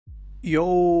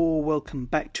Yo, welcome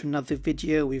back to another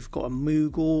video. We've got a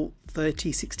Mougol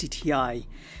 3060 Ti.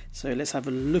 So let's have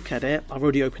a look at it. I've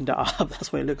already opened it up.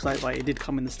 That's what it looks like. Right, it did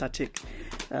come in the static,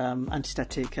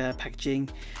 anti-static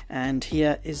packaging. And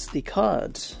here is the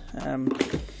card.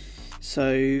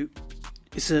 So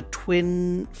it's a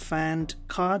twin fan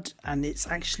card, and it's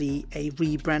actually a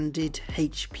rebranded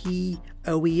HP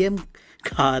OEM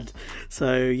card.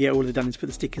 So yeah, all they've done is put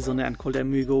the stickers on it and called it a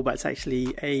Mougol, but it's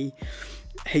actually a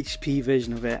HP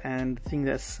version of it. And the thing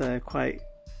that's quite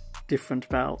different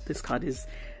about this card is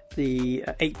the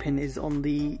 8-pin is on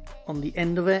the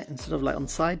end of it instead of like on the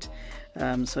side.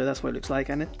 So that's what it looks like,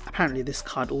 and apparently this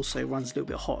card also runs a little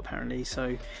bit hot apparently,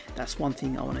 so that's one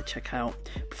thing I want to check out.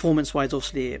 Performance wise,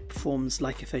 obviously it performs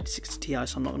like a 3060 Ti,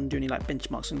 so I'm not going to do any like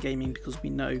benchmarks on gaming because we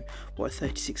know what a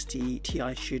 3060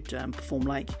 Ti should perform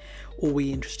like. All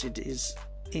we're interested is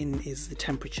the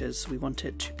temperatures. We want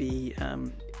it to be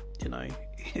you know,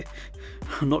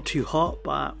 not too hot,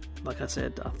 but like I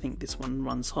said, I think this one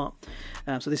runs hot.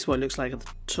 So this is what it looks like at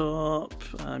the top.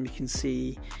 You can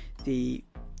see the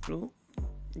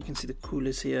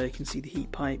coolers here, you can see the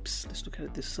heat pipes. Let's look at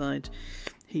it this side.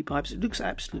 Heat pipes, it looks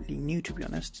absolutely new, to be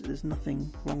honest. There's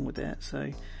nothing wrong with it. So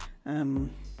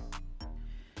that's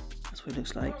what it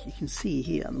looks like. You can see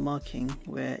here on the marking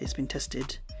where it's been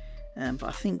tested, but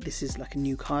I think this is like a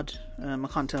new card. I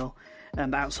can't tell.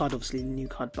 The outside obviously a new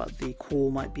card, but the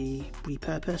core might be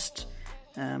repurposed.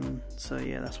 So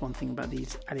yeah, that's one thing about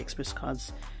these AliExpress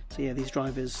cards. So yeah, these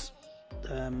drivers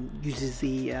uses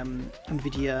the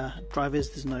NVIDIA drivers.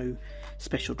 There's no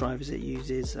special drivers it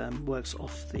uses. Works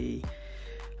off the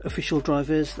official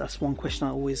drivers. That's one question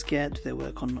I always get. Do they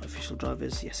work on official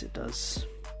drivers? Yes, it does.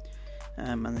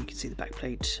 And then you can see the back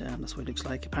plate. That's what it looks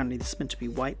like. Apparently this is meant to be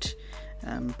white,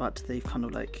 but they've kind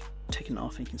of like taken it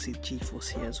off, and you can see the G-force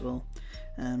here as well.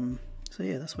 So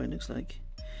yeah, that's what it looks like.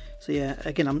 So yeah,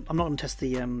 again, I'm not going to test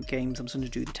the games. I'm just going to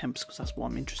do the temps because that's what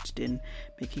I'm interested in,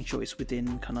 making sure it's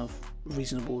within kind of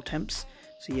reasonable temps.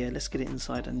 So yeah, let's get it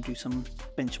inside and do some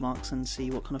benchmarks and see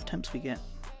what kind of temps we get.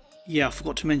 Yeah, I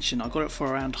forgot to mention, I got it for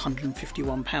around £151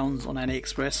 on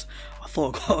AliExpress. I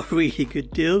thought I got a really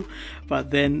good deal, but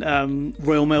then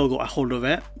Royal Mail got a hold of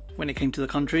it when it came to the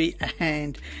country,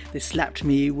 and they slapped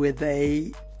me with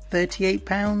a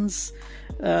 £38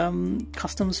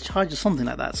 customs charge or something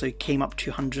like that. So it came up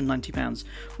to £190,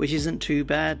 which isn't too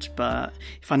bad, but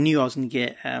if I knew I was going to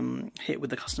get hit with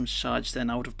the customs charge,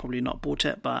 then I would have probably not bought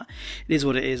it. But it is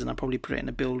what it is, and I'll probably put it in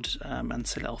a build and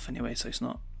sell it off anyway, so it's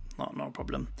not a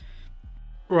problem.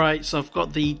 Right, so I've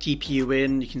got the GPU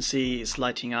in. You can see it's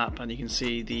lighting up, and you can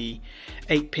see the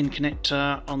 8-pin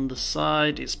connector on the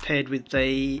side. It's paired with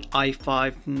a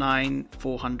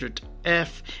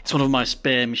i5-9400F. It's one of my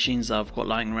spare machines that I've got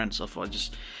lying around, so I thought I'd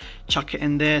just chuck it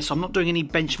in there. So I'm not doing any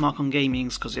benchmark on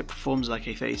gamings because it performs like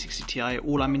a 3060 Ti.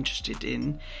 All I'm interested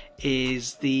in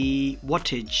is the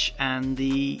wattage and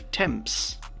the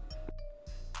temps.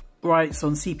 Right, so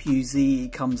on CPU-Z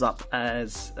it comes up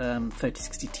as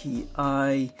 3060 Ti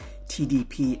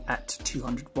TDP at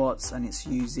 200 watts, and it's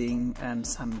using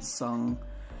Samsung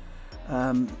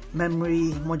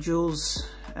memory modules,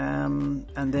 and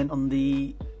then on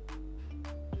the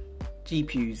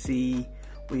GPU-Z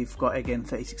we've got again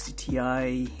 3060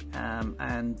 Ti,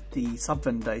 and the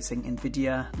sub-vendor is saying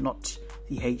NVIDIA, not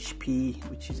the HP,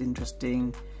 which is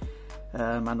interesting,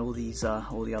 and all these are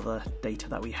all the other data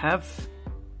that we have.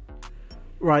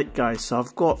 Right guys, so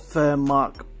I've got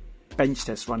Furmark bench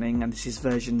test running, and this is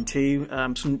version 2.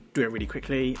 I'm just going to do it really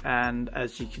quickly, and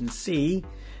as you can see,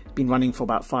 it's been running for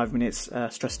about 5 minutes.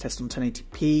 Stress test on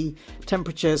 1080p,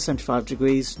 temperature 75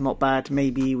 degrees, not bad.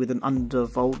 Maybe with an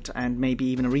undervolt and maybe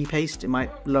even a repaste, it might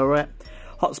lower it.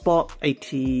 Hotspot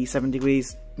 87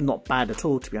 degrees, not bad at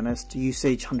all, to be honest.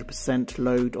 Usage 100%,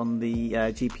 load on the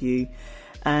GPU,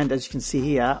 and as you can see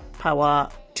here, power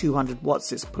 200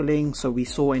 watts it's pulling. So we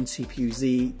saw in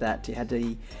CPU-Z that it had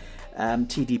a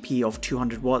TDP of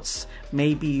 200 watts.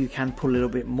 Maybe you can pull a little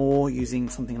bit more using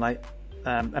something like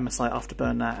MSI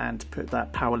Afterburner and put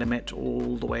that power limit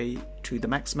all the way to the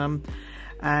maximum,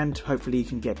 and hopefully you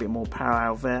can get a bit more power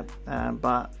out of it.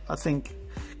 But I think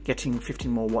getting 15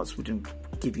 more watts wouldn't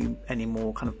give you any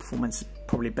more kind of performance.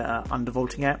 Probably better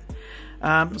undervolting it.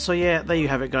 So yeah, there you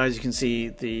have it guys. You can see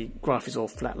the graph is all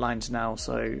flat lines now,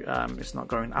 so it's not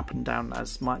going up and down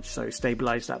as much, so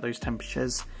stabilized at those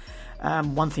temperatures.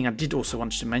 One thing I did also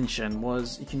want to mention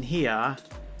was you can hear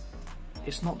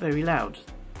it's not very loud.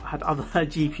 I had other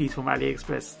GPUs from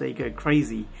AliExpress, they go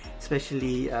crazy,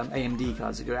 especially AMD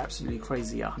cards, they go absolutely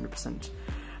crazy at 100%.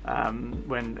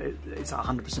 when it's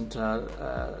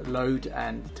 100% load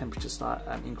and the temperatures start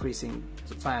increasing,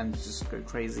 the fans just go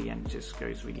crazy and just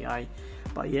goes really high.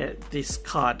 But yeah, this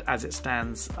card as it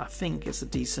stands, I think it's a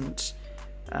decent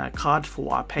card for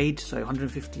what I paid. So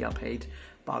 150 I paid,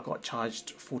 but I got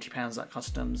charged £40 at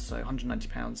customs, so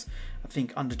 £190. I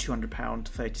think under £200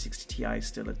 3060 Ti is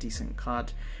still a decent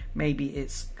card. Maybe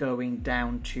it's going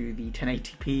down to the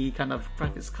 1080p kind of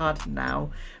graphics card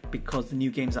now, because the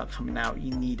new games that are coming out,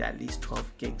 you need at least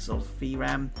 12 gigs of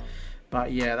VRAM.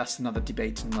 But yeah, that's another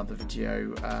debate in another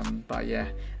video. But yeah,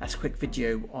 that's a quick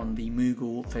video on the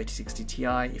Mougol 3060 Ti.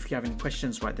 If you have any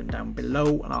questions, write them down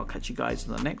below and I'll catch you guys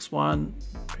in the next one.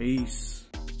 Peace.